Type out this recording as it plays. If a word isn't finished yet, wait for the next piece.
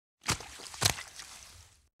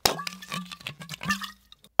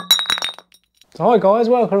So hi guys,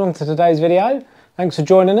 welcome along to today's video. Thanks for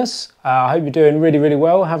joining us. I hope you're doing really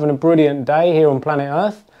well, having a brilliant day here on planet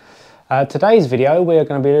Earth. Today's video we're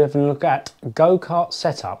going to be having a look at go-kart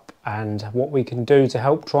setup and what we can do to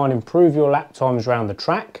help try and improve your lap times around the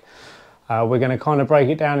track. We're going to kind of break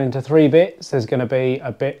it down into 3 bits. There's going to be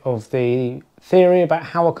a bit of the theory about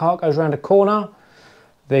how a kart goes around a corner,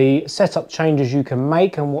 the setup changes you can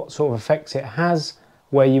make and what sort of effects it has,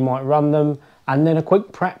 where you might run them, and then a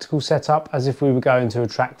quick practical setup as if we were going to a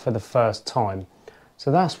track for the first time.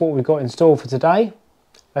 So that's what we've got in store for today.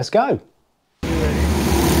 Let's go.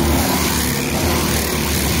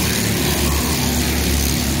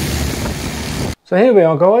 So here we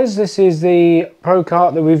are guys, this is the Pro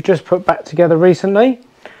Kart that we've just put back together recently.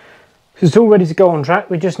 It's all ready to go on track,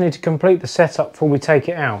 we just need to complete the setup before we take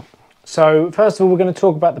it out. So first of all we're going to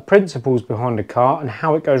talk about the principles behind a kart and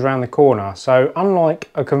how it goes around the corner. So unlike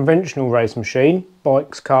a conventional race machine,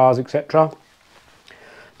 bikes, cars, etc.,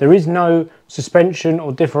 there is no suspension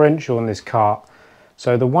or differential on this kart.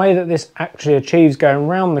 So the way that this actually achieves going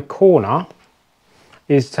around the corner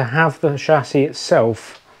is to have the chassis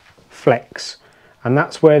itself flex. And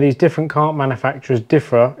that's where these different kart manufacturers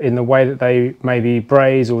differ in the way that they maybe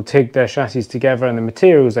braze or TIG their chassis together, and the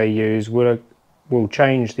materials they use will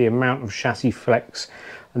change the amount of chassis flex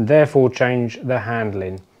and therefore change the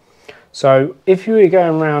handling. So if you were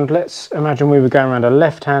going around, let's imagine we were going around a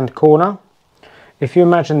left-hand corner. If you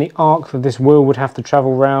imagine the arc that this wheel would have to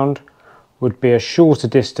travel round would be a shorter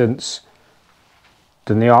distance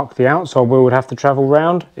than the arc the outside wheel would have to travel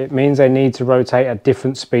round, it means they need to rotate at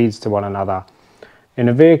different speeds to one another. In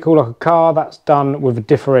a vehicle like a car, that's done with a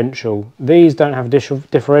differential. These don't have a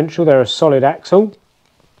differential, they're a solid axle.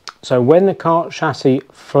 So when the kart chassis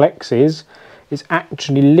flexes, it's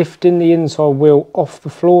actually lifting the inside wheel off the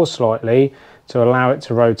floor slightly to allow it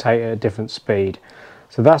to rotate at a different speed.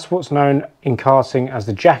 So that's what's known in karting as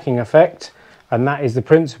the jacking effect, and that is the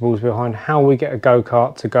principles behind how we get a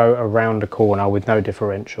go-kart to go around a corner with no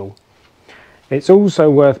differential. It's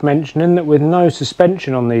also worth mentioning that with no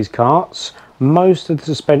suspension on these karts, most of the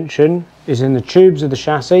suspension is in the tubes of the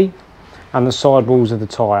chassis and the sidewalls of the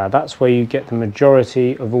tyre. That's where you get the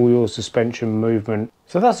majority of all your suspension movement.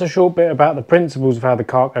 So that's a short bit about the principles of how the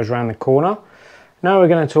kart goes around the corner. Now we're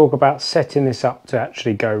going to talk about setting this up to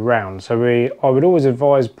actually go round. So I would always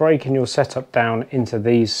advise breaking your setup down into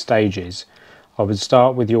these stages. I would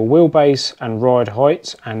start with your wheelbase and ride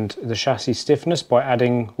height and the chassis stiffness by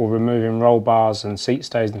adding or removing roll bars and seat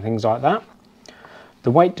stays and things like that.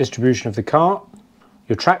 The weight distribution of the kart,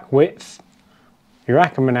 your track width, your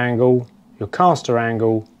Ackermann angle, your Castor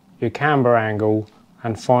angle, your Camber angle,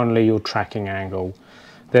 and finally your tracking angle.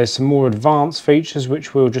 There's some more advanced features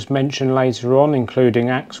which we'll just mention later on, including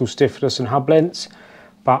axle stiffness and hub lengths,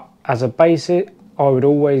 but as a basic I would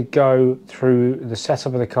always go through the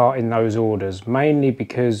setup of the kart in those orders, mainly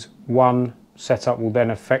because one setup will then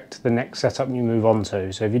affect the next setup you move on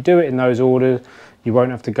to. So if you do it in those orders, you won't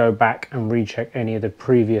have to go back and recheck any of the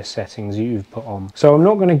previous settings you've put on. So I'm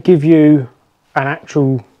not going to give you an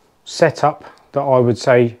actual setup that I would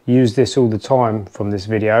say use this all the time from this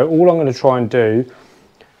video. All I'm going to try and do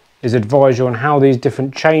is advise you on how these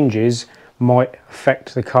different changes might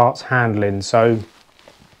affect the kart's handling. So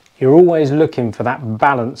you're always looking for that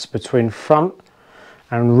balance between front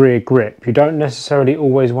and rear grip. You don't necessarily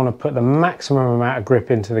always want to put the maximum amount of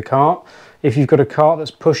grip into the kart. If you've got a kart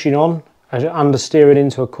that's pushing on as you're understeering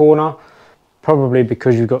into a corner, probably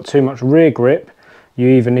because you've got too much rear grip, you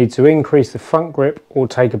either need to increase the front grip or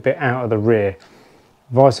take a bit out of the rear.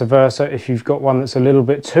 Vice versa, if you've got one that's a little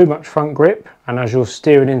bit too much front grip and as you're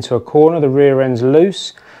steering into a corner the rear end's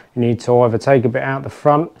loose, you need to either take a bit out the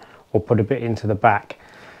front or put a bit into the back.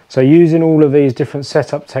 So using all of these different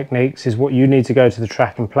setup techniques is what you need to go to the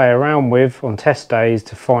track and play around with on test days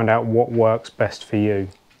to find out what works best for you.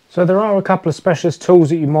 So there are a couple of specialist tools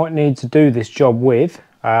that you might need to do this job with.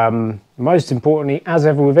 Most importantly, as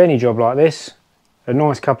ever with any job like this, a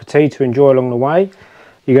nice cup of tea to enjoy along the way.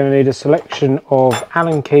 You're going to need a selection of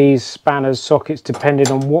Allen keys, spanners, sockets,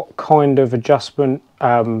 depending on what kind of adjustment,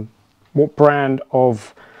 what brand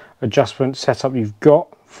of adjustment setup you've got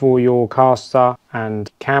for your Castor and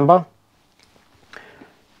Camber.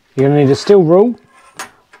 You're going to need a steel rule.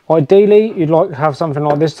 Ideally, you'd like to have something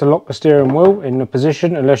like this to lock the steering wheel in a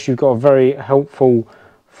position, unless you've got a very helpful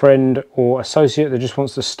friend or associate that just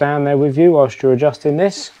wants to stand there with you whilst you're adjusting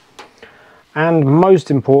this. And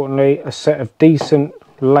most importantly, a set of decent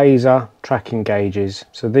laser tracking gauges.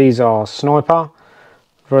 So these are Sniper.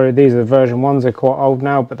 These are the version 1s, they're quite old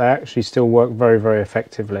now, but they actually still work very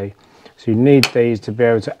effectively. So you need these to be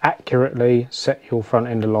able to accurately set your front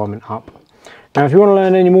end alignment up. Now if you want to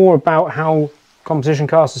learn any more about how competition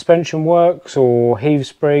car suspension works, or heave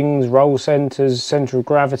springs, roll centres, centre of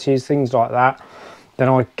gravities, things like that, then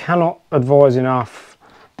I cannot advise enough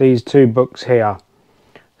these two books here.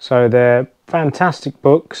 So they're fantastic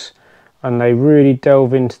books, and they really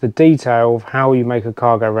delve into the detail of how you make a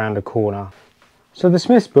car go around a corner. So the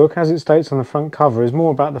Smith's book, as it states on the front cover, is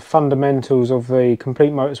more about the fundamentals of the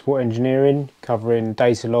complete motorsport engineering, covering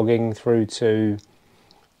data logging through to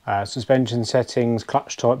suspension settings,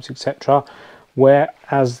 clutch types, etc.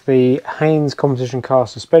 Whereas the Haynes competition car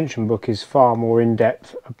suspension book is far more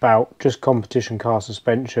in-depth about just competition car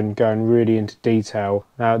suspension, going really into detail.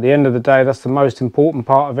 Now at the end of the day, that's the most important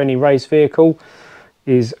part of any race vehicle,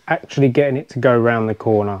 is actually getting it to go around the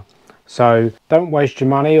corner. So don't waste your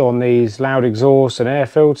money on these loud exhausts and air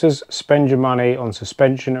filters. Spend your money on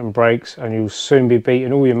suspension and brakes, and you'll soon be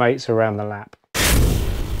beating all your mates around the lap.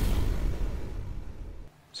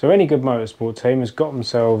 So any good motorsport team has got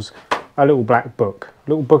themselves a little black book, a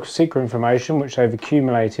little book of secret information which they've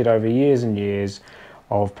accumulated over years and years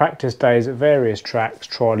of practice days at various tracks,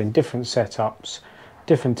 trialling different setups,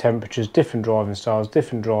 different temperatures, different driving styles,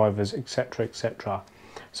 different drivers, etc, etc.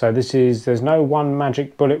 So there's no one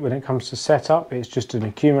magic bullet when it comes to setup. It's just an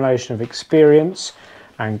accumulation of experience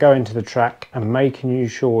and going to the track and making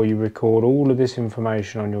sure you record all of this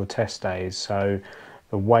information on your test days. So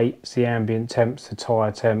the weights, the ambient temps, the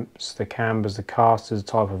tyre temps, the cambers, the casters,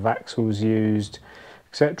 the type of axles used,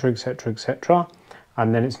 etc, etc, etc.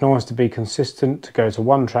 And then it's nice to be consistent, to go to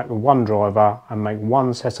one track with one driver and make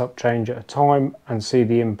one setup change at a time and see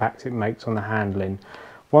the impact it makes on the handling.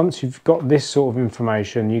 Once you've got this sort of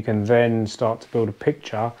information, you can then start to build a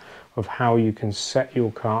picture of how you can set your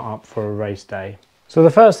car up for a race day. So the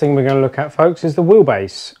first thing we're going to look at, folks, is the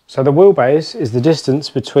wheelbase. So the wheelbase is the distance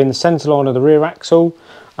between the centre line of the rear axle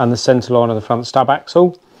and the centre line of the front stub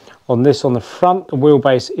axle. On this, on the front, the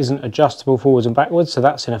wheelbase isn't adjustable forwards and backwards, so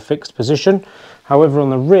that's in a fixed position. However, on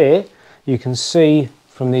the rear, you can see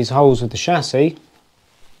from these holes with the chassis,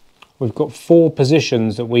 we've got 4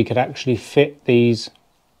 positions that we could actually fit these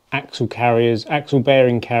axle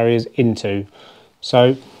bearing carriers into.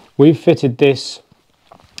 So we've fitted this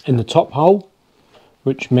in the top hole,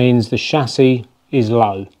 which means the chassis is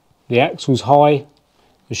low. The axle's high,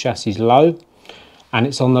 the chassis is low, and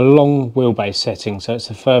it's on the long wheelbase setting, so it's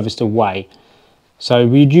the furthest away. So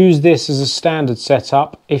we'd use this as a standard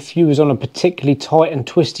setup. If you was on a particularly tight and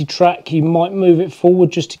twisty track, you might move it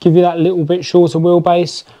forward just to give you that little bit shorter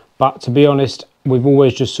wheelbase, but to be honest, we've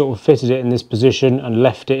always just sort of fitted it in this position and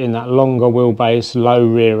left it in that longer wheelbase, low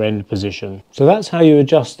rear end position. So that's how you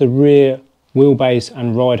adjust the rear wheelbase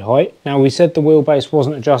and ride height. Now we said the wheelbase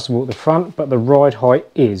wasn't adjustable at the front, but the ride height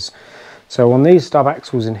is. So on these stub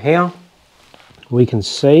axles in here, we can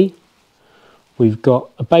see we've got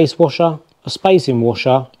a base washer, a spacing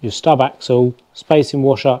washer, your stub axle, spacing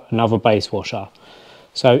washer, another base washer.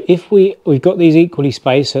 So if we've got these equally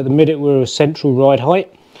spaced, so at the minute we're a central ride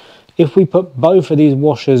height. If we put both of these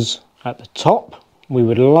washers at the top, we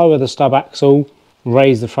would lower the stub axle,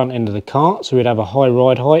 raise the front end of the cart, so we'd have a high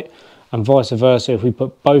ride height, and vice versa. If we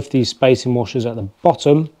put both these spacing washers at the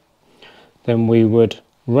bottom, then we would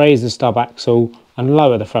raise the stub axle and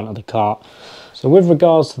lower the front of the cart. So with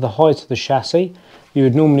regards to the height of the chassis, you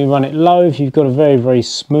would normally run it low if you've got a very, very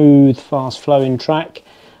smooth, fast flowing track,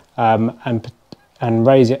 and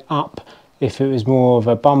raise it up if it was more of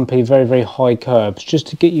a bumpy, very, very high curbs, just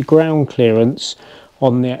to get your ground clearance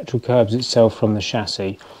on the actual curbs itself from the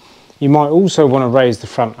chassis. You might also want to raise the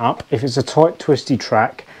front up if it's a tight, twisty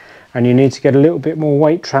track and you need to get a little bit more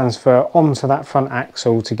weight transfer onto that front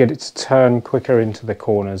axle to get it to turn quicker into the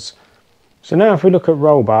corners. So now if we look at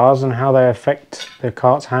roll bars and how they affect the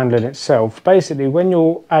cart's handling itself, basically when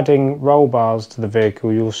you're adding roll bars to the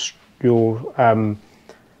vehicle, you're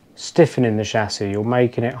stiffening the chassis, you're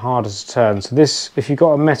making it harder to turn. So this, if you've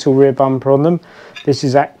got a metal rear bumper on them, this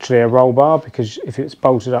is actually a roll bar, because if it's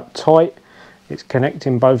bolted up tight, it's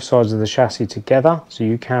connecting both sides of the chassis together, so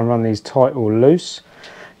you can run these tight or loose.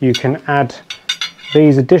 You can add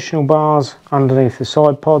these additional bars underneath the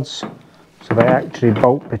side pods, so they actually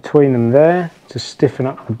bolt between them there to stiffen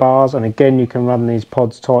up the bars, and again you can run these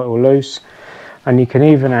pods tight or loose. And you can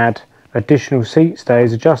even add additional seat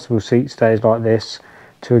stays, adjustable seat stays like this,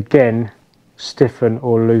 to again stiffen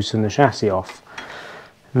or loosen the chassis off.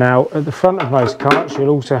 Now at the front of most carts you'll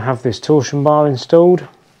also have this torsion bar installed.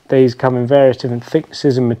 These come in various different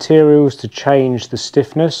thicknesses and materials to change the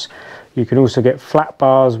stiffness. You can also get flat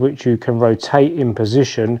bars which you can rotate in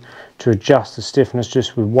position to adjust the stiffness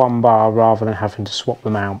just with one bar rather than having to swap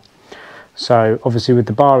them out. So obviously with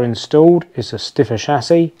the bar installed, it's a stiffer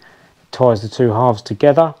chassis, it ties the two halves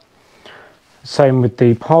together. Same with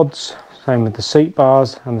the pods. same with the seat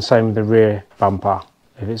bars, and the same with the rear bumper.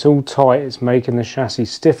 If it's all tight, it's making the chassis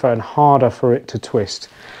stiffer and harder for it to twist.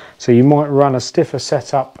 So you might run a stiffer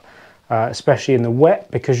setup, especially in the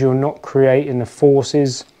wet, because you're not creating the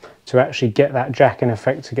forces to actually get that jacking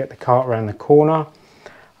effect to get the cart around the corner,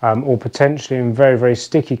 or potentially in very, very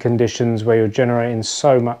sticky conditions where you're generating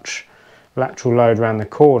so much lateral load around the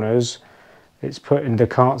corners, it's putting the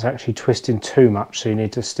cart's actually twisting too much, so you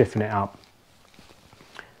need to stiffen it up.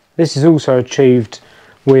 This is also achieved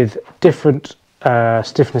with different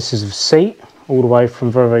stiffnesses of seat, all the way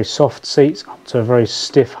from very, very soft seats up to a very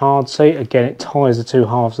stiff hard seat. Again, it ties the two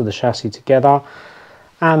halves of the chassis together.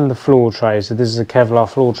 And the floor tray, so this is a Kevlar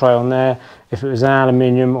floor tray on there. If it was an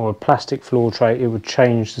aluminium or a plastic floor tray, it would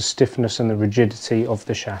change the stiffness and the rigidity of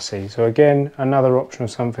the chassis. So again, another option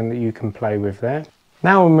of something that you can play with there.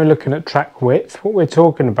 Now when we're looking at track width, what we're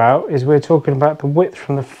talking about is we're talking about the width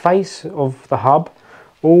from the face of the hub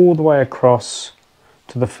all the way across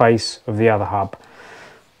to the face of the other hub.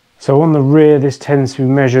 So on the rear, this tends to be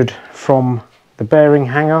measured from the bearing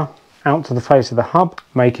hanger out to the face of the hub,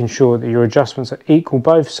 making sure that your adjustments are equal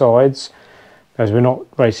both sides, as we're not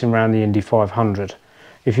racing around the Indy 500.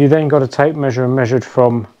 If you then got a tape measure and measured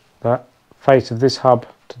from the face of this hub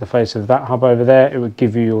to the face of that hub over there, it would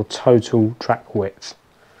give you your total track width.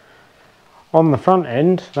 On the front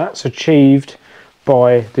end, that's achieved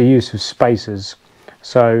by the use of spacers.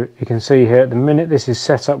 So you can see here at the minute this is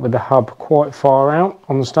set up with the hub quite far out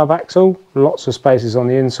on the stub axle, lots of spaces on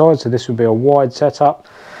the inside, so this would be a wide setup.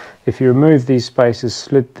 If you remove these spaces,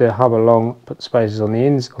 slid the hub along, put the spaces on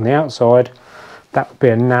the outside, that would be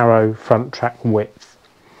a narrow front track width.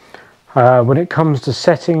 When it comes to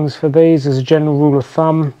settings for these, as a general rule of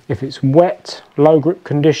thumb, if it's wet, low grip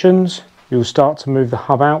conditions, you'll start to move the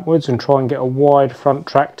hub outwards and try and get a wide front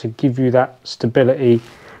track to give you that stability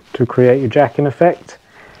to create your jacking effect.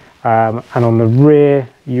 And on the rear,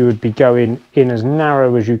 you would be going in as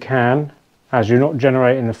narrow as you can, as you're not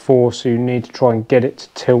generating the force, so you need to try and get it to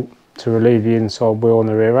tilt to relieve the inside wheel on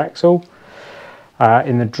the rear axle.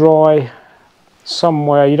 In the dry,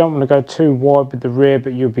 somewhere you don't want to go too wide with the rear,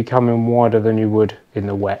 but you'll be coming wider than you would in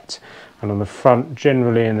the wet. And on the front,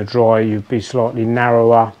 generally in the dry, you'd be slightly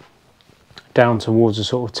narrower, down towards a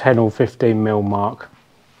sort of 10 or 15 mil mark.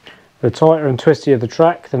 The tighter and twistier the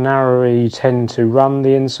track, the narrower you tend to run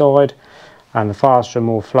the inside, and the faster and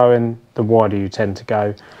more flowing, the wider you tend to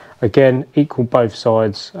go. Again, equal both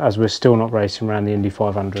sides, as we're still not racing around the Indy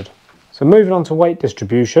 500. So moving on to weight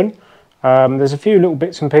distribution, there's a few little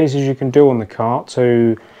bits and pieces you can do on the cart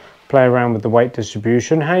to play around with the weight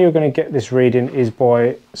distribution. How you're going to get this reading is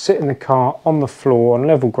by sitting the cart on the floor on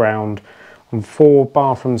level ground on 4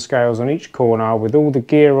 bathroom scales on each corner with all the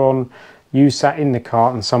gear on, you sat in the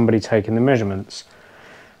cart and somebody taking the measurements.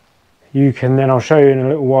 You can then, I'll show you in a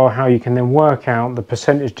little while how you can then work out the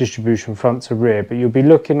percentage distribution front to rear, but you'll be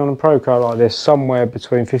looking on a pro car like this somewhere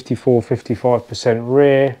between 54–55%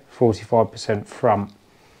 rear, 45% front.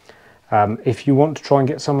 If you want to try and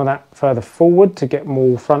get some of that further forward to get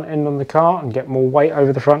more front end on the cart and get more weight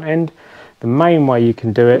over the front end, the main way you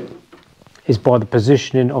can do it is by the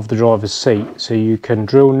positioning of the driver's seat. So you can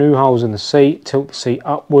drill new holes in the seat, tilt the seat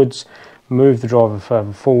upwards, move the driver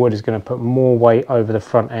further forward, is going to put more weight over the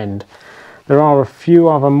front end. There are a few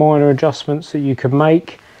other minor adjustments that you can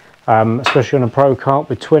make, especially on a pro kart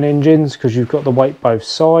with twin engines, because you've got the weight both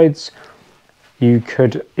sides. You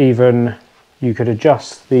could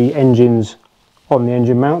adjust the engines on the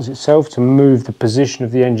engine mounts itself to move the position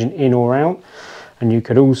of the engine in or out, and you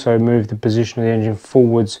could also move the position of the engine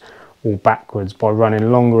forwards or backwards by running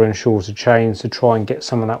longer and shorter chains to try and get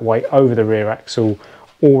some of that weight over the rear axle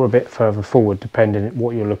or a bit further forward, depending on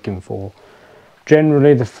what you're looking for.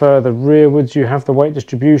 Generally, the further rearwards you have the weight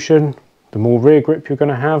distribution, the more rear grip you're going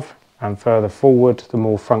to have, and further forward, the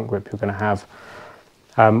more front grip you're going to have.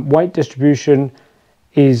 Weight distribution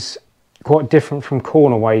is quite different from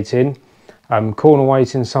corner weighting. Corner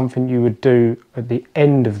weighting is something you would do at the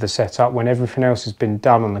end of the setup when everything else has been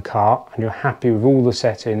done on the cart and you're happy with all the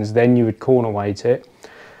settings, then you would corner weight it.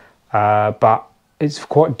 But it's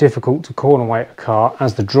quite difficult to corner weight a car,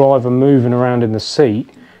 as the driver moving around in the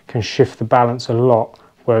seat can shift the balance a lot,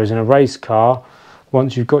 whereas in a race car,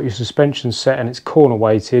 once you've got your suspension set and it's corner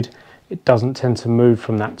weighted, it doesn't tend to move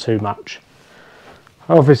from that too much.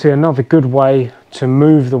 Obviously, another good way to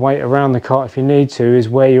move the weight around the cart if you need to is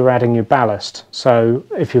where you're adding your ballast. So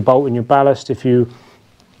if you're bolting your ballast, if you've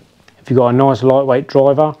got a nice lightweight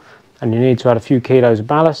driver and you need to add a few kilos of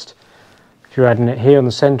ballast, if you're adding it here on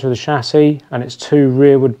the centre of the chassis and it's too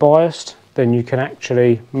rearward biased, then you can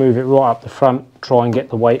actually move it right up the front, try and get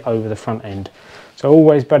the weight over the front end. So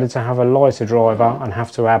always better to have a lighter driver and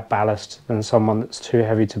have to add ballast than someone that's too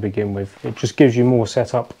heavy to begin with. It just gives you more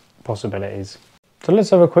setup possibilities. So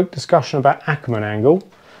let's have a quick discussion about Ackermann angle.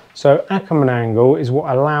 So Ackermann angle is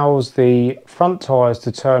what allows the front tyres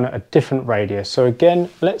to turn at a different radius. So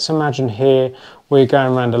again, let's imagine here we're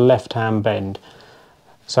going around a left-hand bend.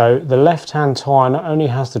 So the left-hand tyre not only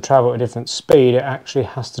has to travel at a different speed, it actually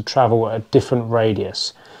has to travel at a different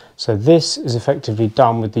radius. So this is effectively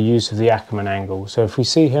done with the use of the Ackermann angle. So if we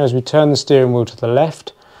see here as we turn the steering wheel to the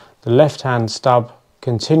left-hand stub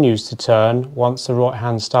continues to turn once the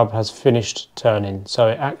right-hand stub has finished turning. So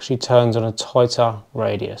it actually turns on a tighter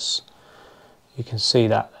radius. You can see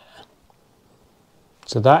that there.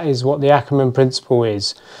 So that is what the Ackermann principle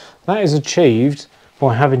is. That is achieved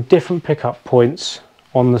by having different pickup points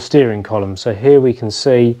on the steering column. So here we can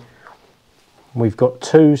see we've got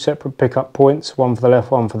two separate pickup points, one for the left,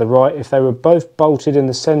 one for the right. If they were both bolted in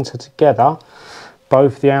the centre together,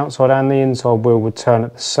 both the outside and the inside wheel would turn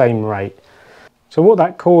at the same rate. So what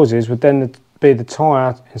that causes would then be the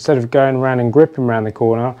tyre, instead of going around and gripping around the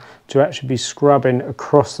corner, to actually be scrubbing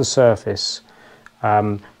across the surface,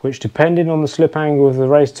 which depending on the slip angle of the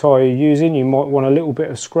race tyre you're using, you might want a little bit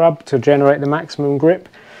of scrub to generate the maximum grip,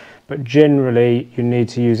 but generally you need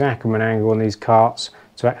to use Ackermann angle on these karts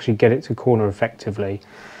to actually get it to corner effectively.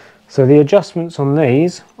 So the adjustments on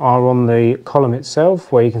these are on the column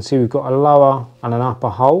itself, where you can see we've got a lower and an upper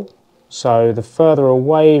hole. So the further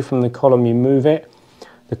away from the column you move it,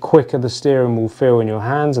 the quicker the steering will feel in your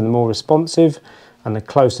hands and the more responsive, and the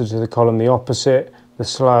closer to the column the opposite, the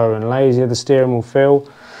slower and lazier the steering will feel.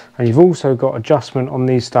 And you've also got adjustment on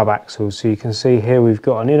these stub axles. So you can see here we've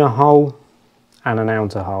got an inner hole and an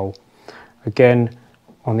outer hole. Again,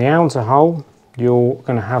 on the outer hole you're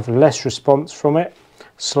going to have less response from it,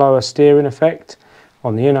 slower steering effect.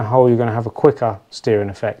 On the inner hole you're going to have a quicker steering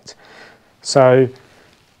effect. So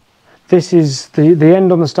this is the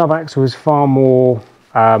end on the stub axle is far more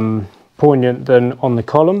poignant than on the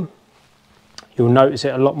column. You'll notice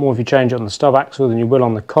it a lot more if you change it on the stub axle than you will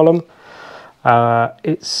on the column.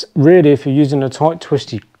 It's really, if you're using a tight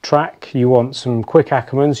twisty track, you want some quick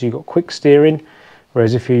Ackermann, so you've got quick steering.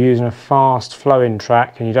 Whereas if you're using a fast flowing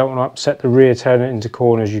track and you don't want to upset the rear turning it into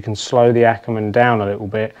corners, you can slow the Ackermann down a little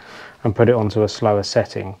bit and put it onto a slower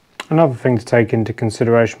setting. Another thing to take into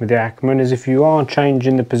consideration with the Ackermann is if you are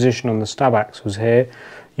changing the position on the stub axles here,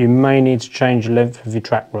 you may need to change the length of your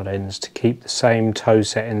track rod ends to keep the same toe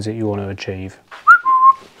settings that you want to achieve.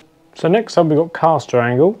 So next up we've got Castor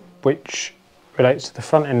angle, which relates to the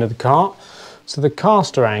front end of the cart. So the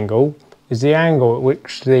Castor angle is the angle at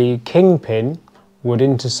which the kingpin would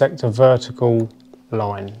intersect a vertical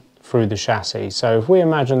line through the chassis. So if we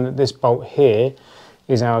imagine that this bolt here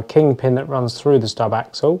is our kingpin that runs through the stub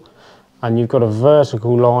axle, and you've got a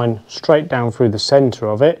vertical line straight down through the centre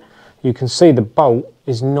of it, you can see the bolt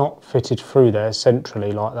is not fitted through there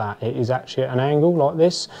centrally like that. It is actually at an angle like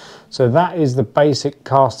this. So that is the basic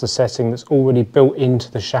Castor setting that's already built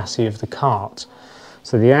into the chassis of the cart.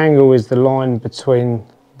 So the angle is the line between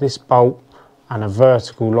this bolt and a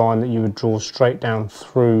vertical line that you would draw straight down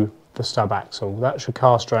through the stub axle. That's your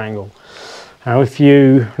Castor angle. Now if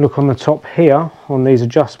you look on the top here on these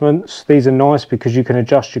adjustments, these are nice because you can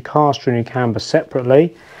adjust your Castor and your camber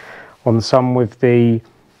separately. On some with the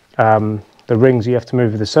rings you have to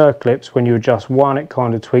move with the circlips, when you adjust one it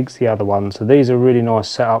kind of tweaks the other one. So these are really nice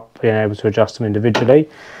setup, being able to adjust them individually.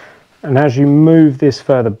 And as you move this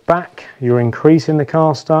further back, you're increasing the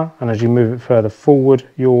Castor, and as you move it further forward,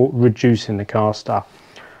 you're reducing the Castor.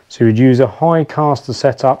 So you'd use a high Castor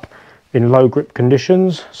setup in low grip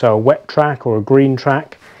conditions, so a wet track or a green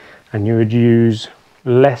track, and you would use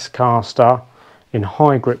less Castor in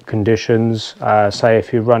high grip conditions, say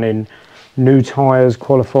if you're running new tyres,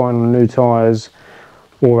 qualifying on new tyres,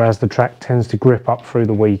 or as the track tends to grip up through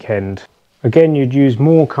the weekend. Again, you'd use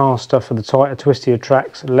more Castor for the tighter, twistier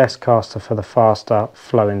tracks, less Castor for the faster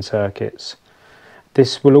flowing circuits.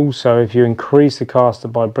 This will also, if you increase the Castor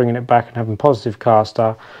by bringing it back and having positive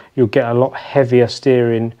Castor, you'll get a lot heavier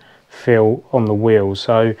steering feel on the wheels.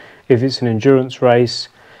 So if it's an endurance race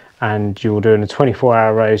and you're doing a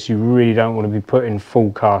 24-hour race, you really don't want to be putting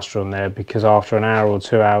full Castor on there, because after an hour or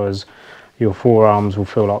 2 hours your forearms will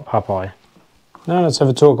feel like Popeye. Now let's have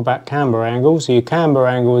a talk about camber angle. So your camber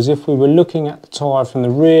angle is if we were looking at the tyre from the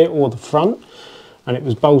rear or the front and it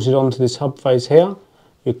was bolted onto this hub face here.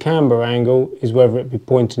 Your camber angle is whether it be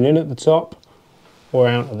pointing in at the top or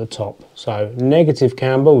out at the top. So negative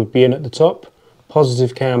camber would be in at the top,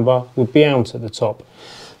 positive camber would be out at the top.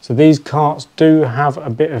 So these carts do have a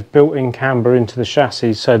bit of built-in camber into the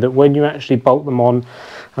chassis, so that when you actually bolt them on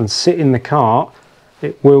and sit in the cart,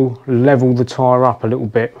 it will level the tyre up a little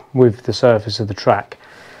bit with the surface of the track.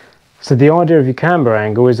 So the idea of your camber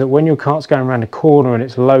angle is that when your kart's going around a corner and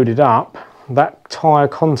it's loaded up, that tyre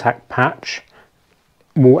contact patch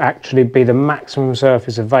will actually be the maximum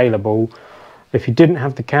surface available. If you didn't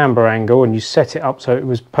have the camber angle and you set it up so it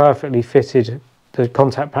was perfectly fitted, the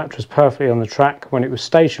contact patch was perfectly on the track when it was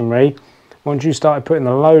stationary, once you started putting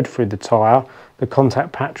the load through the tyre, the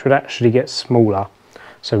contact patch would actually get smaller.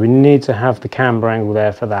 So we need to have the camber angle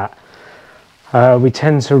there for that. We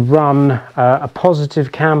tend to run a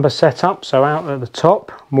positive camber setup, so out at the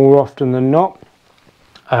top more often than not.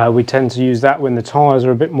 We tend to use that when the tyres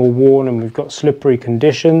are a bit more worn and we've got slippery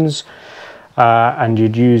conditions, and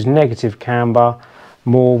you'd use negative camber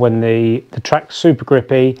more when the track's super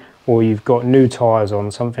grippy or you've got new tyres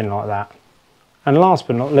on, something like that. And last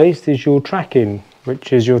but not least is your tracking,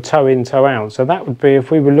 which is your toe in, toe out. So that would be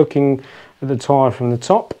if we were looking at the tyre from the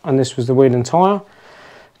top and this was the wheel and tyre,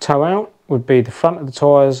 toe out would be the front of the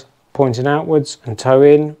tyres pointing outwards, and toe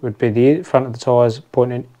in would be the front of the tyres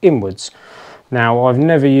pointing inwards. Now, I've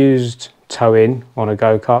never used toe in on a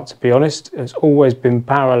go-kart, to be honest. It's always been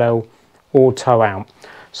parallel or toe out.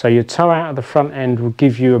 So your toe out at the front end will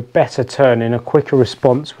give you a better turn in, a quicker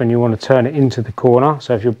response when you want to turn it into the corner.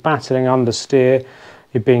 So if you're battling understeer,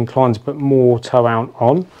 you'd be inclined to put more toe out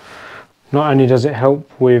on. Not only does it help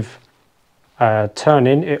with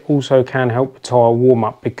turning, it also can help the tyre warm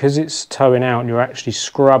up. Because it's toeing out and you're actually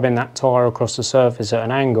scrubbing that tyre across the surface at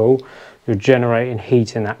an angle, you're generating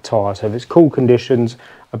heat in that tyre. So if it's cool conditions,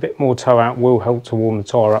 a bit more toe out will help to warm the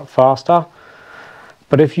tyre up faster.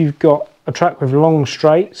 But if you've got a track with long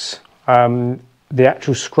straights, the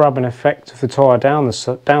actual scrubbing effect of the tyre down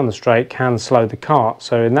the straight can slow the kart.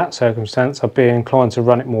 So in that circumstance, I'd be inclined to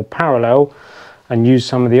run it more parallel and use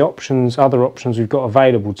some of the other options we've got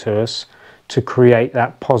available to us to create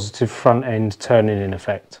that positive front end turning in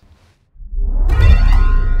effect.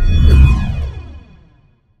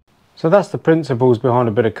 So that's the principles behind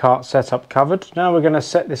a bit of kart setup covered. Now we're going to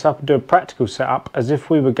set this up and do a practical setup as if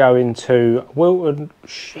we were going to Wilton.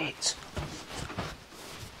 Shit.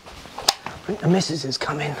 I think the missus is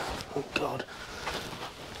coming. Oh God.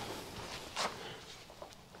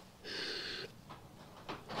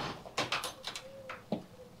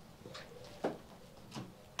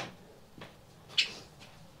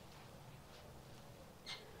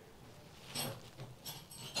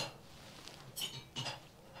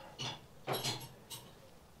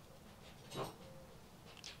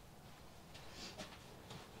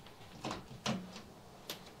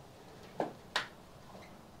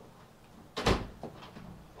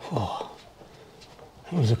 Oh,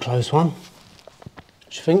 that was a close one.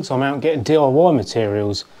 She thinks I'm out getting DIY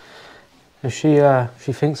materials. If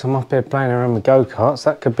she thinks I'm up here playing around with go-karts,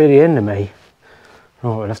 that could be the end of me.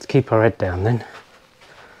 Right, we'll have to keep our head down then.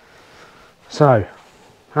 So,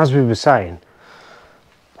 as we were saying,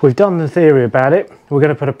 we've done the theory about it. We're going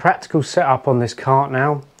to put a practical setup on this kart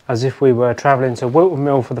now, as if we were travelling to Wilton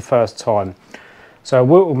Mill for the first time. So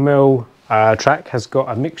Wilton Mill track has got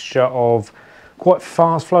a mixture of quite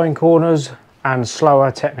fast flowing corners and slower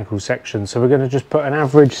technical sections. So we're going to just put an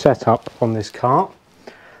average setup on this kart.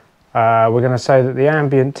 We're going to say that the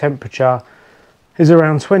ambient temperature is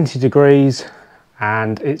around 20 degrees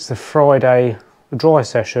and it's the Friday dry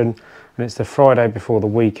session, and it's the Friday before the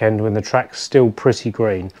weekend when the track's still pretty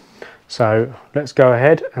green. So let's go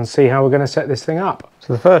ahead and see how we're going to set this thing up.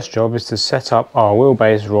 So the first job is to set up our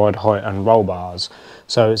wheelbase, ride height and roll bars.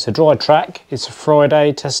 So it's a dry track, it's a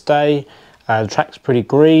Friday test day. The track's pretty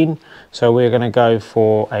green, so we're going to go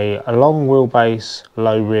for a long wheelbase,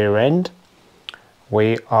 low rear end.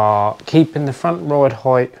 We are keeping the front ride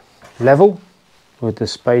height level with the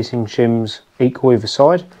spacing shims equal either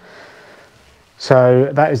side. So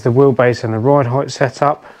that is the wheelbase and the ride height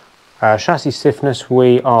setup. Chassis stiffness,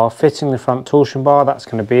 we are fitting the front torsion bar, that's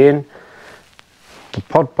going to be in. The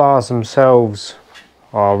pod bars themselves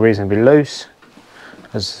are reasonably loose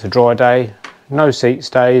as it's a dry day. No seat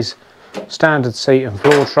stays. Standard seat and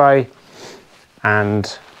floor tray, and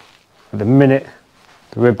at the minute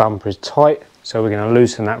the rear bumper is tight, so we're going to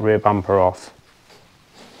loosen that rear bumper off.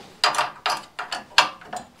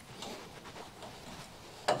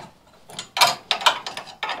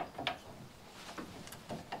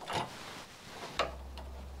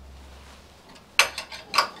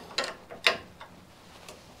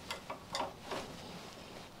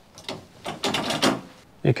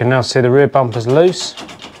 You can now see the rear bumper's loose,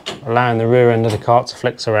 allowing the rear end of the kart to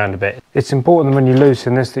flex around a bit. It's important when you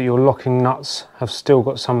loosen this that your locking nuts have still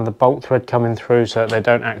got some of the bolt thread coming through so that they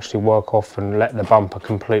don't actually work off and let the bumper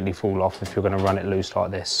completely fall off if you're going to run it loose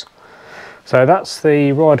like this. So that's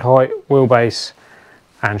the ride height, wheelbase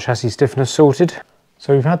and chassis stiffness sorted.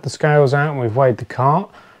 So we've had the scales out and we've weighed the cart.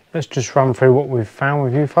 Let's just run through what we've found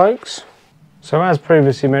with you folks. So as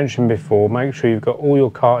previously mentioned before, make sure you've got all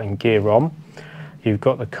your karting gear on. You've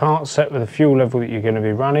got the cart set with the fuel level that you're going to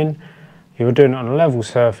be running. You're doing it on a level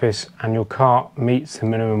surface and your cart meets the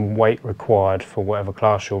minimum weight required for whatever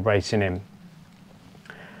class you're racing in.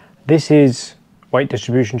 This is weight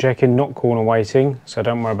distribution checking, not corner weighting, so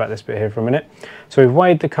don't worry about this bit here for a minute. So we've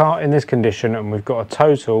weighed the cart in this condition and we've got a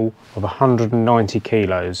total of 190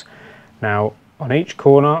 kilos. Now on each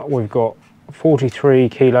corner we've got 43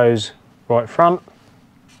 kilos right front,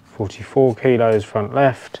 44 kilos front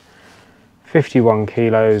left, 51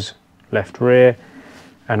 kilos left rear,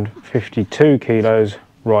 and 52 kilos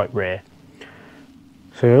right rear.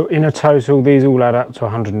 So in a total these all add up to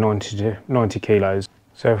 190 kilos.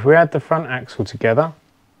 So if we add the front axle together,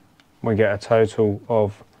 we get a total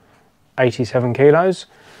of 87 kilos.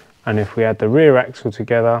 And if we add the rear axle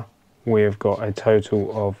together, we have got a total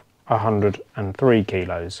of 103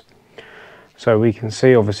 kilos. So we can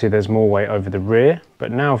see obviously there's more weight over the rear,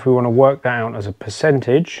 but now if we want to work that out as a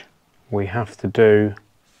percentage, we have to do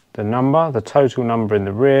the total number in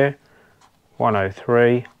the rear,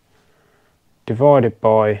 103, divided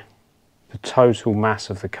by the total mass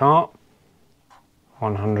of the cart,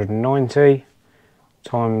 190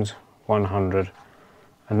 times 100,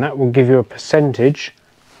 and that will give you a percentage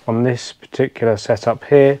on this particular setup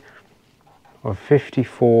here of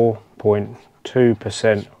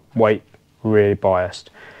 54.2% weight rear biased.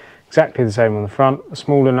 Exactly the same on the front, the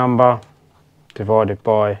smaller number divided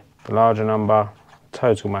by the larger number,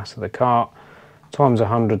 total mass of the cart, times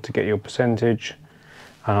 100 to get your percentage,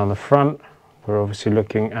 and on the front we're obviously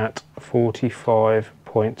looking at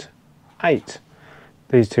 45.8.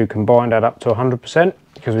 These two combined add up to 100%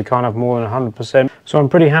 because we can't have more than 100%. So I'm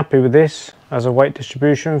pretty happy with this as a weight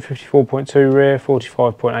distribution, 54.2 rear,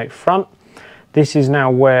 45.8 front. This is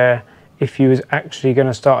now where if you was actually going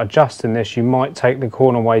to start adjusting this, you might take the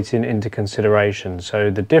corner weighting into consideration.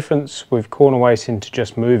 So the difference with corner weighting to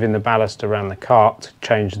just moving the ballast around the cart to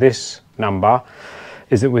change this number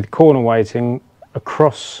is that with corner weighting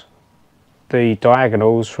across the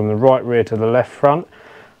diagonals from the right rear to the left front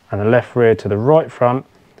and the left rear to the right front,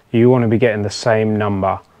 you want to be getting the same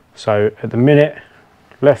number. So at the minute,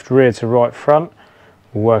 left rear to right front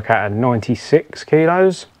will work out at 96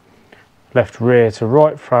 kilos. Left rear to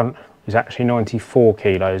right front is actually 94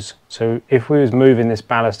 kilos. So if we was moving this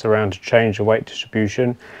ballast around to change the weight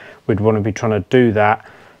distribution, we'd want to be trying to do that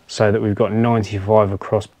so that we've got 95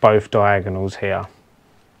 across both diagonals here.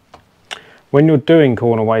 When you're doing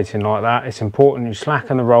corner weighting like that, it's important you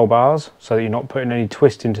slacken the roll bars so that you're not putting any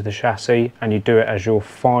twist into the chassis, and you do it as your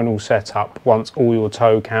final setup once all your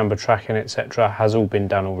toe, camber, tracking, etc. has all been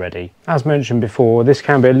done already. As mentioned before, this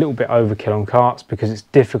can be a little bit overkill on karts because it's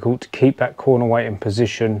difficult to keep that corner weight in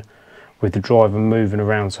position with the driver moving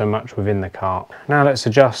around so much within the cart. Now let's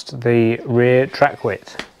adjust the rear track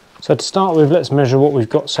width. So to start with, let's measure what we've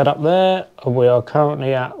got set up there. We are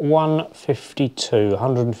currently at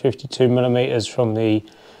 152 millimeters from the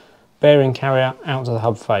bearing carrier out to the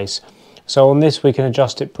hub face. So on this we can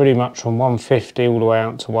adjust it pretty much from 150 all the way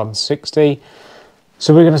out to 160.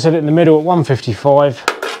 So we're going to set it in the middle at 155,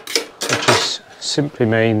 which is, simply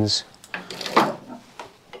means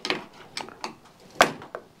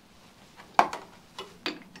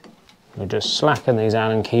we just slacken these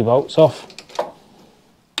Allen key bolts off.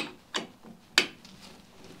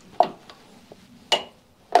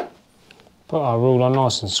 Put our ruler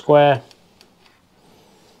nice and square,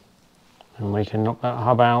 and we can knock that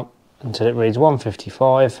hub out until it reads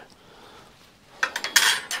 155.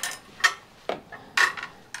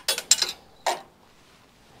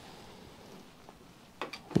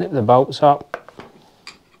 Nip the bolts up.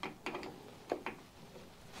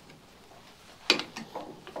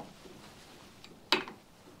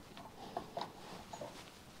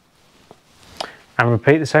 And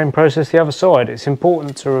repeat the same process the other side. It's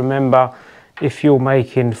important to remember, if you're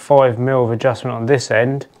making 5mm of adjustment on this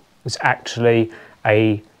end, it's actually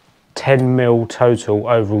a 10mm total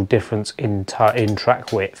overall difference in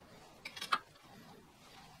track width.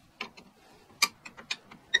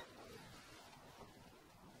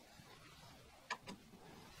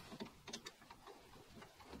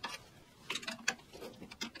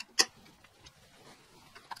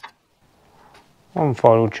 One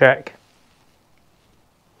final check.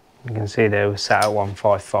 You can see there we're sat at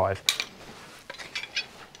 155.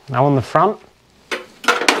 Now on the front,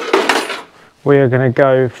 we are going to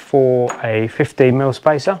go for a 15mm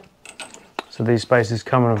spacer. So these spacers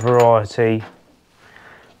come in a variety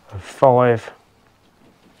of 5,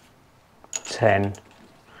 10,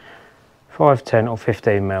 5, 10 or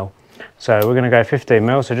 15 mil. So we're going to go 15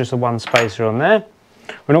 mil, so just the one spacer on there.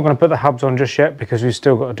 We're not going to put the hubs on just yet because we've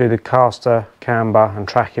still got to do the caster, camber and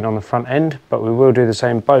tracking on the front end, but we will do the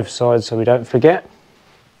same both sides so we don't forget.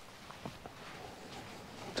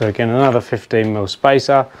 So again, another 15 mil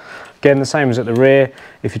spacer. Again, the same as at the rear.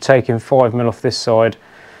 If you're taking 5 mil off this side,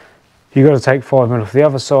 you've got to take 5 mil off the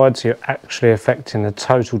other side, so you're actually affecting the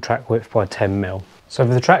total track width by 10 mil. So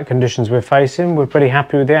for the track conditions we're facing, we're pretty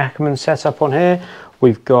happy with the Ackermann setup on here.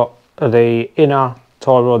 We've got the inner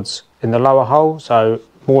tie rods in the lower hole, so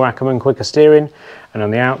more Ackermann, quicker steering, and on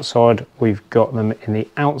the outside we've got them in the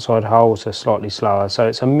outside hole, so slightly slower. So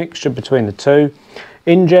it's a mixture between the two.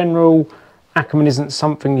 In general, Ackermann isn't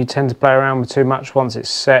something you tend to play around with too much. Once it's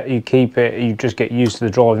set, you keep it, you just get used to the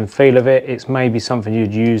driving feel of it. It's maybe something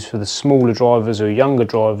you'd use for the smaller drivers or younger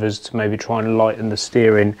drivers to maybe try and lighten the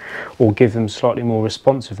steering or give them slightly more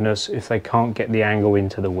responsiveness if they can't get the angle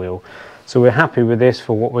into the wheel. So we're happy with this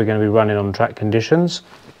for what we're going to be running on track conditions.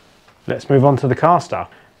 Let's move on to the caster.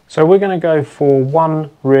 So we're going to go for 1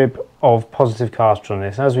 rib of positive caster on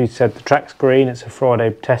this. As we said, the track's green, it's a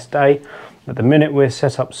Friday test day. At the minute we're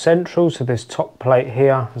set up central, so this top plate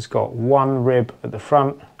here has got 1 rib at the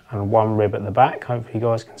front and 1 rib at the back. Hopefully you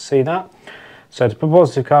guys can see that. So to put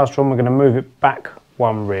positive caster on, we're going to move it back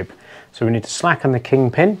 1 rib. So we need to slacken the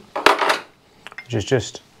kingpin, which is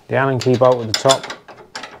just the Allen key bolt at the top,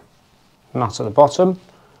 nut at the bottom.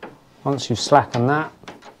 Once you've slackened that,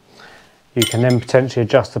 you can then potentially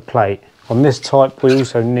adjust the plate. On this type we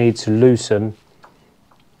also need to loosen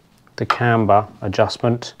the camber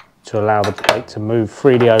adjustment to allow the plate to move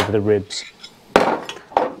freely over the ribs.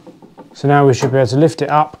 So now we should be able to lift it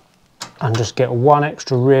up and just get 1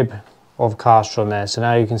 extra rib of caster on there. So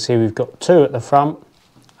now you can see we've got 2 at the front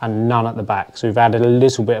and none at the back. So we've added a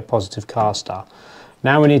little bit of positive caster.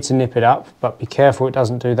 Now we need to nip it up, but be careful it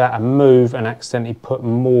doesn't do that and move and accidentally put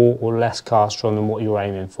more or less caster on than what you're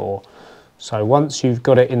aiming for. So once you've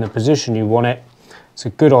got it in the position you want it, it's a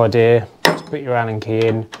good idea to put your Allen key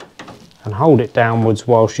in and hold it downwards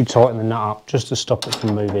whilst you tighten the nut up, just to stop it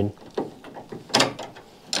from moving.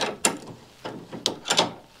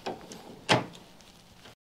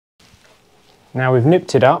 Now we've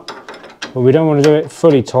nipped it up, but we don't want to do it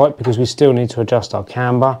fully tight because we still need to adjust our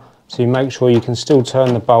camber. So you make sure you can still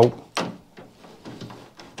turn the bolt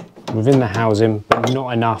within the housing, but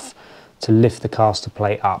not enough to lift the caster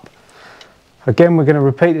plate up. Again, we're going to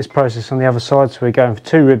repeat this process on the other side, so we're going for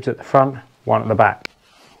 2 ribs at the front, 1 at the back.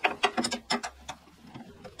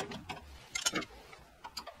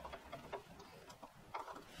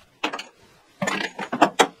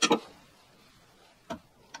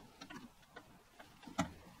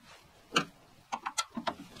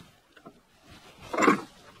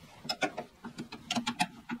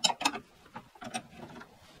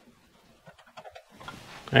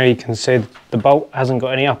 Now you can see the bolt hasn't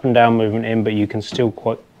got any up and down movement in, but you can still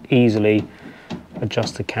quite easily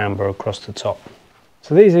adjust the camber across the top.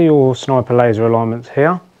 So these are your sniper laser alignments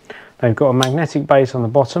here. They've got a magnetic base on the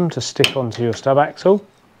bottom to stick onto your stub axle.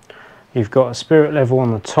 You've got a spirit level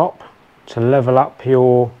on the top to level up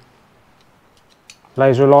your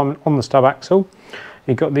laser alignment on the stub axle.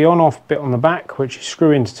 You've got the on-off bit on the back, which you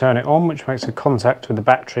screw in to turn it on, which makes a contact with the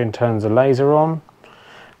battery and turns the laser on.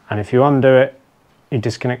 And if you undo it, you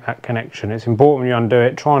disconnect that connection. It's important when you undo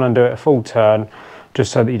it, try and undo it a full turn,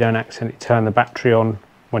 just so that you don't accidentally turn the battery on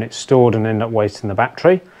when it's stored and end up wasting the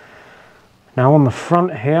battery. Now on the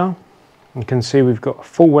front here, you can see we've got a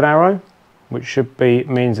forward arrow, which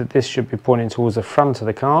means that this should be pointing towards the front of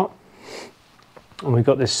the cart. And we've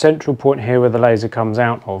got this central point here where the laser comes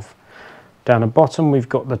out of. Down the bottom we've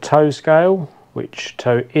got the toe scale, which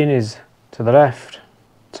toe in is to the left,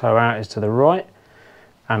 toe out is to the right.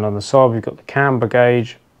 And on the side we've got the camber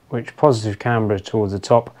gauge, which positive camber is towards the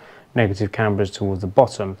top, negative camber is towards the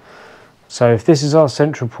bottom. So if this is our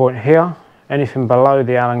central point here, anything below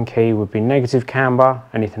the Allen key would be negative camber,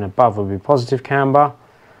 anything above would be positive camber.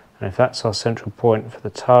 And if that's our central point for the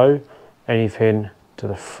toe, anything to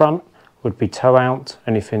the front would be toe out,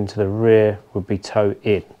 anything to the rear would be toe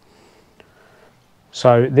in.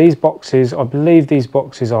 So these boxes, I believe these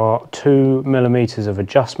boxes are 2 millimeters of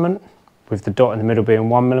adjustment, with the dot in the middle being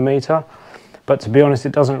 1 millimeter. But to be honest,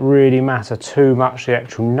 it doesn't really matter too much the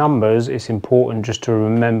actual numbers. It's important just to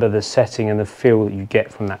remember the setting and the feel that you get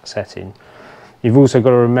from that setting. You've also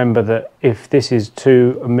got to remember that if this is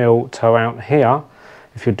 2 mil toe out here,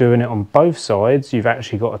 if you're doing it on both sides, you've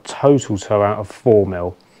actually got a total toe out of 4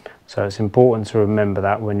 mil. So it's important to remember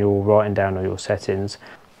that when you're writing down all your settings.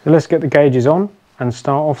 So let's get the gauges on and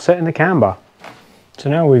start off setting the camber. So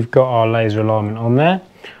now we've got our laser alignment on there.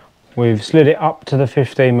 We've slid it up to the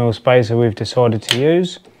 15mm spacer we've decided to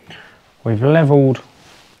use. We've levelled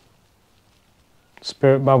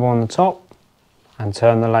spirit bubble on the top and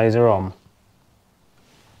turned the laser on.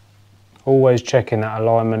 Always checking that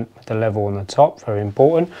alignment with the level on the top, very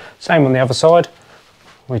important. Same on the other side.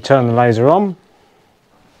 We turn the laser on,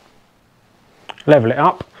 level it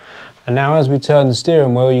up, and now as we turn the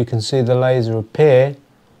steering wheel you can see the laser appear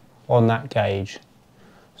on that gauge.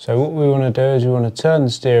 So what we want to do is we want to turn the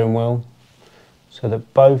steering wheel so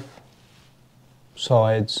that both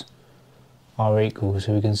sides are equal.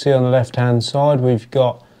 So we can see on the left hand side we've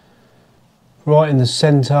got right in the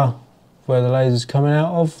centre where the laser's coming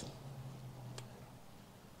out of.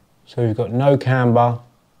 So we've got no camber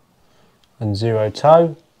and 0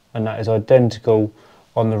 toe, and that is identical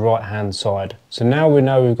on the right hand side. So now we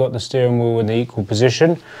know we've got the steering wheel in the equal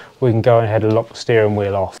position, we can go ahead and lock the steering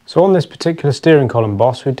wheel off. So on this particular steering column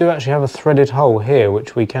boss, we do actually have a threaded hole here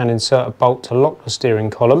which we can insert a bolt to lock the steering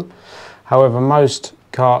column. However, most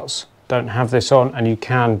karts don't have this on, and you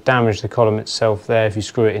can damage the column itself there if you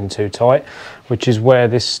screw it in too tight, which is where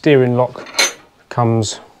this steering lock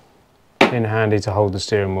comes in handy to hold the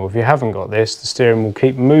steering wheel. If you haven't got this, the steering will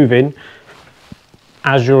keep moving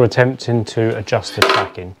as you're attempting to adjust the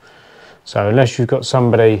tracking. So unless you've got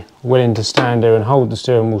somebody willing to stand there and hold the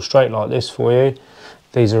steering wheel straight like this for you,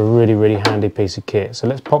 these are a really, really handy piece of kit. So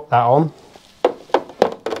let's pop that on.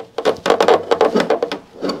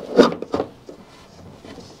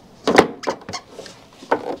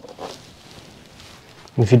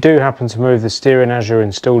 If you do happen to move the steering as you're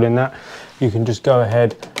installing that, you can just go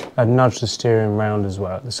ahead and nudge the steering round as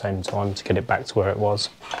well at the same time to get it back to where it was.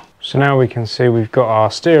 So now we can see we've got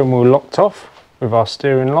our steering wheel locked off with our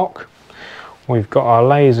steering lock. We've got our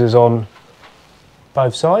lasers on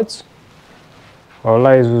both sides. Our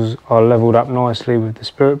lasers are levelled up nicely with the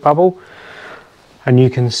spirit bubble, and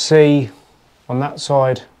you can see on that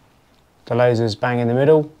side the laser is bang in the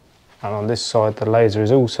middle, and on this side the laser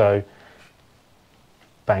is also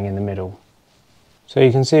bang in the middle. So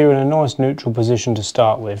you can see we're in a nice neutral position to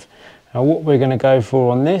start with. Now what we're going to go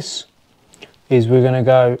for on this is we're going to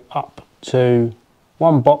go up to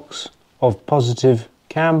 1 box of positive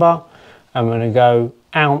camber, and we're going to go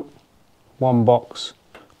out 1 box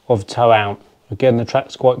of toe out. Again, the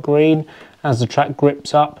track's quite green. As the track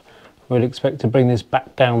grips up, we'll expect to bring this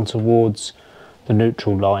back down towards the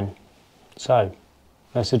neutral line. So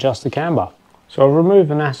let's adjust the camber. So I'll remove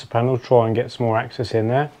the NASA panel, try and get some more access in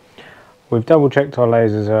there. We've double checked our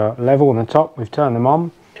lasers are level on the top, we've turned them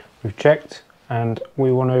on, we've checked, and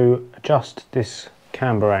we want to adjust this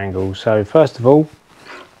camber angle. So first of all,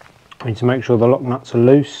 we need to make sure the lock nuts are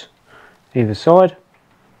loose either side,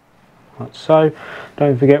 like so.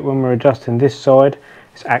 Don't forget, when we're adjusting this side,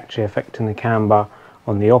 it's actually affecting the camber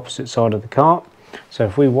on the opposite side of the cart. So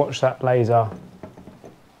if we watch that laser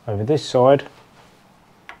over this side,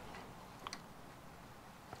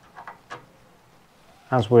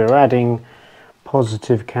 as we're adding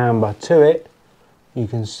positive camber to it, you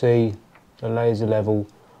can see the laser level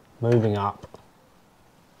moving up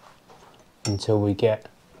until we get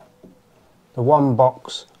the 1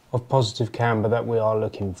 box of positive camber that we are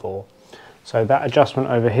looking for. So that adjustment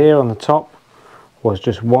over here on the top was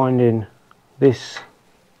just winding this,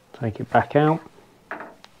 take it back out,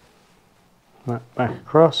 that back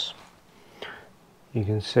across. You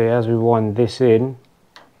can see as we wind this in,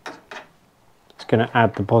 it's going to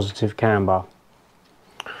add the positive camber.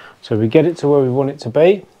 So we get it to where we want it to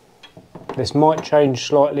be. This might change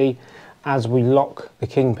slightly as we lock the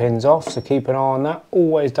kingpins off, so keep an eye on that.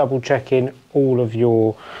 Always double checking all of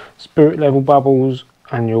your spirit level bubbles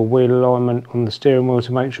and your wheel alignment on the steering wheel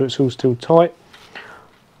to make sure it's all still tight.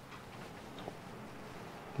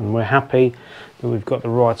 And we're happy that we've got the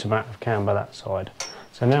right amount of camber that side.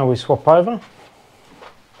 So now we swap over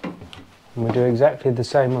and we do exactly the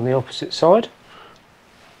same on the opposite side.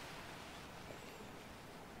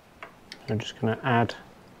 I'm just going to add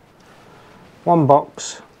 1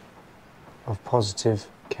 box of positive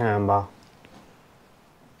camber.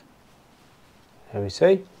 There we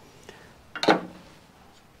see.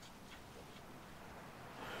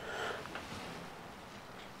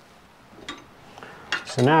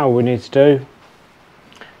 So now all we need to do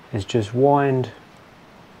is just wind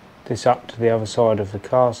this up to the other side of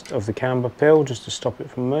the camber pill, just to stop it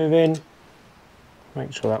from moving.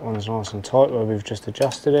 Make sure that one's nice and tight where we've just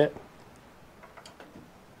adjusted it.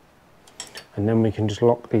 And then we can just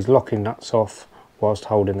lock these locking nuts off whilst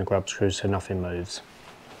holding the grub screws so nothing moves.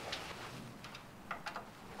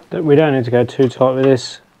 We don't need to go too tight with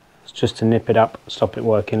this, it's just to nip it up, stop it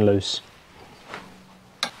working loose.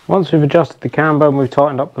 Once we've adjusted the camber and we've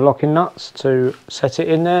tightened up the locking nuts to set it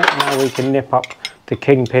in there, now we can nip up the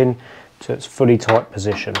kingpin to its fully tight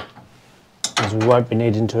position, as we won't be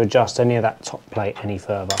needing to adjust any of that top plate any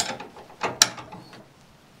further.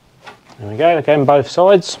 There we go, again both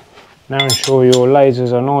sides. Now ensure your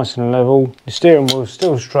lasers are nice and level, your steering wheel is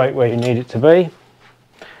still straight where you need it to be,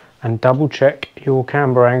 and double check your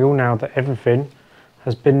camber angle now that everything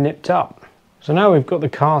has been nipped up. So now we've got the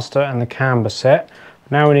caster and the camber set.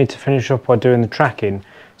 Now we need to finish off by doing the tracking.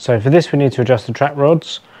 So for this we need to adjust the track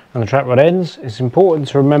rods and the track rod ends. It's important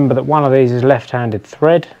to remember that one of these is left-handed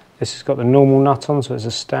thread. This has got the normal nut on, so it's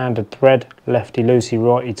a standard thread, lefty loosey,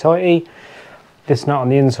 righty tighty. This nut on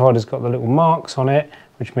the inside has got the little marks on it,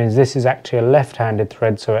 which means this is actually a left-handed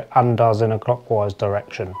thread, so it undoes in a clockwise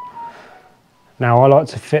direction. Now I like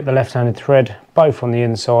to fit the left-handed thread both on the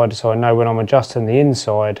inside, so I know when I'm adjusting the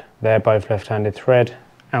inside, they're both left-handed thread,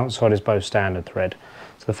 outside is both standard thread.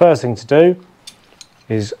 So the first thing to do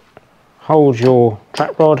is hold your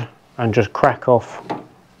track rod and just crack off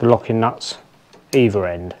the locking nuts either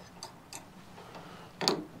end.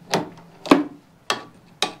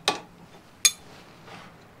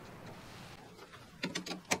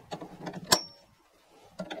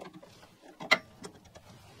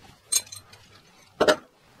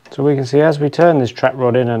 So we can see as we turn this track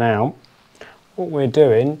rod in and out, what we're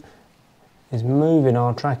doing is moving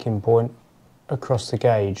our tracking point across the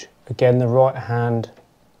gauge. Again, the right hand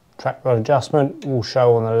track rod adjustment will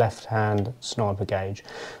show on the left hand sniper gauge.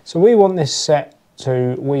 So we want this set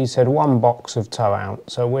to, we said, 1 box of toe out.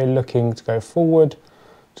 So we're looking to go forward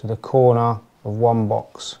to the corner of 1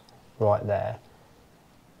 box right there.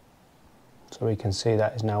 So we can see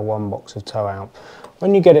that is now 1 box of toe out.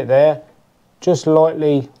 When you get it there, just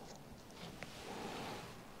lightly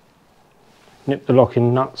nip the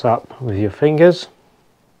locking nuts up with your fingers,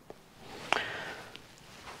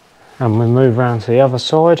 and we move around to the other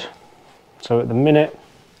side. So at the minute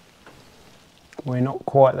we're not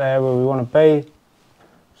quite there where we want to be,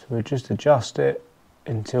 so we just adjust it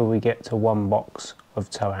until we get to 1 box of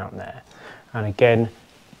toe out there, and again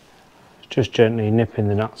just gently nipping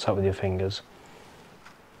the nuts up with your fingers.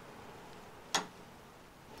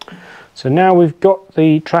 So now we've got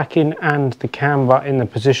the tracking and the camber in the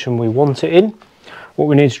position we want it in. What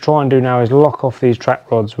we need to try and do now is lock off these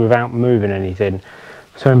track rods without moving anything.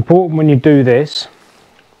 So important when you do this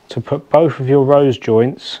to put both of your rose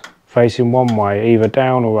joints facing one way, either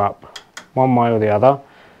down or up, one way or the other,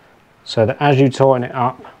 so that as you tighten it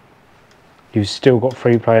up, you've still got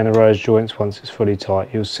free play in the rose joints once it's fully tight.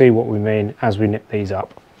 You'll see what we mean as we nip these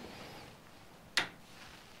up.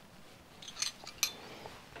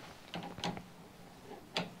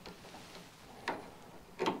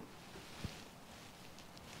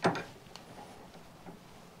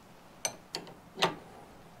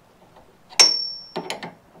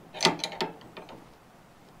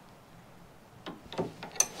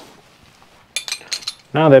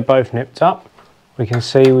 Now they're both nipped up, we can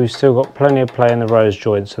see we've still got plenty of play in the rose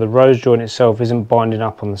joint, so the rose joint itself isn't binding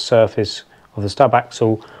up on the surface of the stub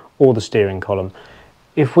axle or the steering column.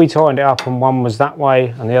 If we tightened it up and one was that way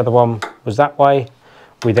and the other one was that way,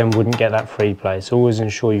 we then wouldn't get that free play, so always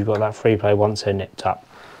ensure you've got that free play once they're nipped up.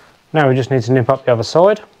 Now we just need to nip up the other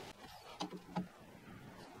side.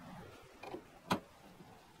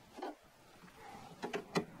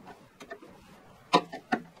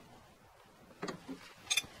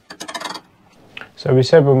 So we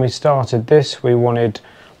said when we started this we wanted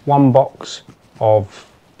 1 box of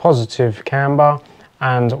positive camber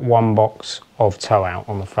and 1 box of toe out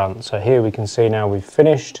on the front. So here we can see now we've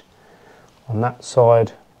finished. On that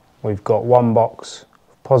side we've got 1 box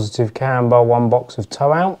of positive camber, 1 box of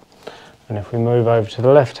toe out, and if we move over to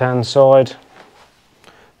the left hand side,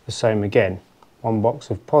 the same again. 1 box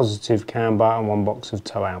of positive camber and 1 box of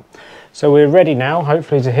toe out. So we're ready now,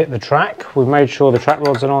 hopefully, to hit the track. We've made sure the track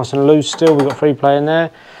rods are nice and loose still, we've got free play in there.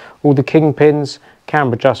 All the kingpins,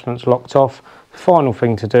 camber adjustments locked off. The final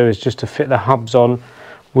thing to do is just to fit the hubs on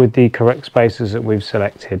with the correct spacers that we've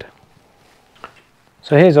selected.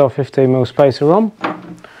 So here's our 15mm spacer on.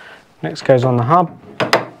 Next goes on the hub.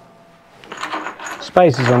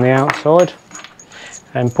 Spacers on the outside.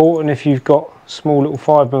 Important if you've got small little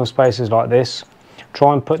 5mm spacers like this,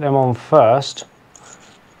 try and put them on first,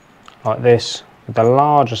 like this, with the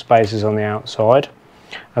larger spacers on the outside,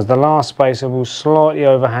 as the last spacer will slightly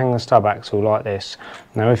overhang the stub axle like this.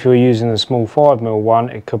 Now if you're using the small 5mm one,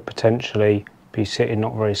 it could potentially be sitting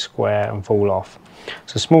not very square and fall off.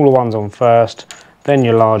 So smaller ones on first, then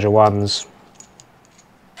your larger ones.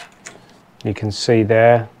 You can see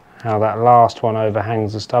there how that last one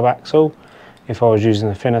overhangs the stub axle. If I was using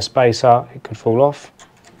the thinner spacer, it could fall off.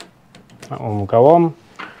 That one will go on.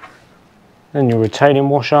 Then your retaining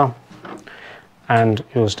washer and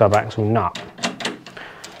your stub axle nut.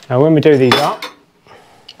 Now when we do these up,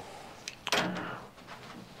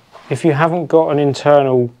 if you haven't got an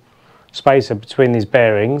internal spacer between these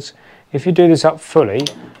bearings, if you do this up fully,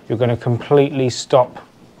 you're going to completely stop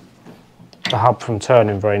the hub from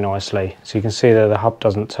turning very nicely. So you can see that the hub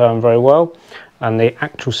doesn't turn very well, and the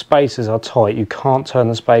actual spacers are tight. You can't turn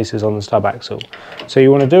the spacers on the stub axle. So you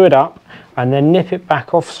want to do it up and then nip it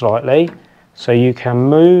back off slightly so you can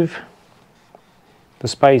move the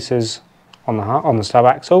spacers on the stub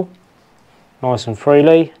axle nice and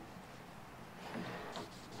freely,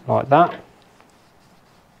 like that.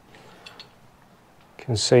 You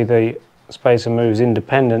can see the spacer moves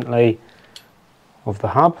independently of the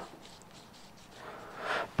hub,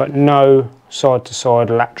 but no side to side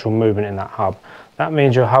lateral movement in that hub. That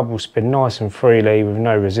means your hub will spin nice and freely with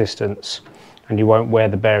no resistance, and you won't wear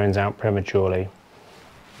the bearings out prematurely.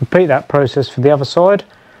 Repeat that process for the other side,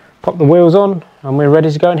 pop the wheels on, and we're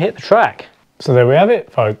ready to go and hit the track. So there we have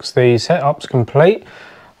it, folks, the setup's complete.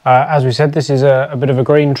 As we said, this is a bit of a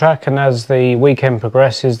green track, and as the weekend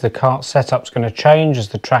progresses, the kart setup's going to change, as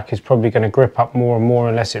the track is probably going to grip up more and more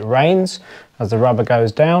unless it rains, as the rubber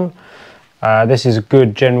goes down. This is a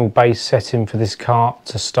good general base setting for this kart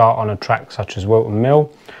to start on a track such as Wilton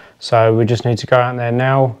Mill. So we just need to go out there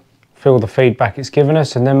now, feel the feedback it's given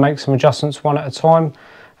us, and then make some adjustments one at a time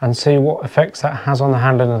and see what effects that has on the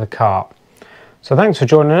handling of the kart. So thanks for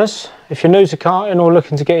joining us. If you're new to karting or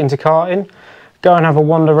looking to get into karting, go and have a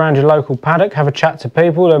wander around your local paddock, have a chat to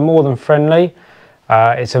people, they're more than friendly.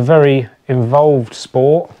 It's a very involved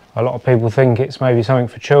sport. A lot of people think it's maybe something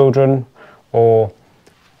for children or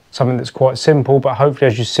something that's quite simple, but hopefully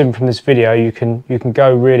as you've seen from this video, you can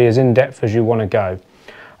go really as in-depth as you want to go.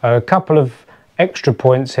 A couple of extra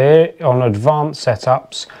points here on advanced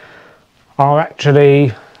setups are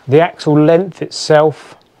actually the axle length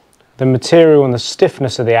itself. The material and the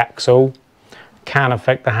stiffness of the axle can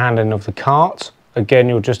affect the handling of the kart. Again,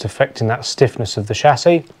 you're just affecting that stiffness of the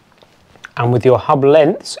chassis. And with your hub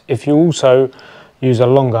lengths, if you also use a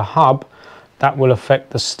longer hub, that will affect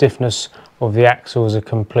the stiffness of the axle as a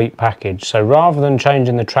complete package. So rather than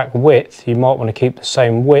changing the track width, you might want to keep the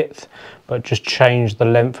same width, but just change the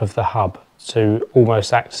length of the hub to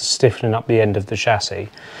almost act as stiffening up the end of the chassis.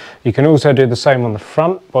 You can also do the same on the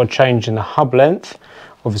front by changing the hub length.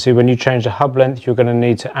 Obviously, when you change the hub length, you're going to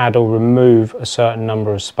need to add or remove a certain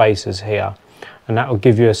number of spacers here, and that will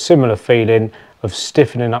give you a similar feeling of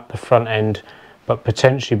stiffening up the front end, but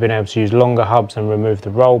potentially being able to use longer hubs and remove the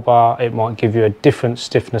roll bar. It might give you a different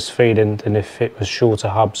stiffness feeling than if it was shorter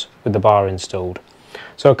hubs with the bar installed.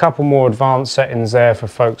 So a couple more advanced settings there for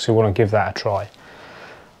folks who want to give that a try.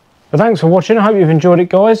 But thanks for watching. I hope you've enjoyed it,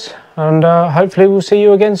 guys, and hopefully we'll see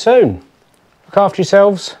you again soon. Look after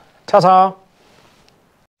yourselves. Ta-ta.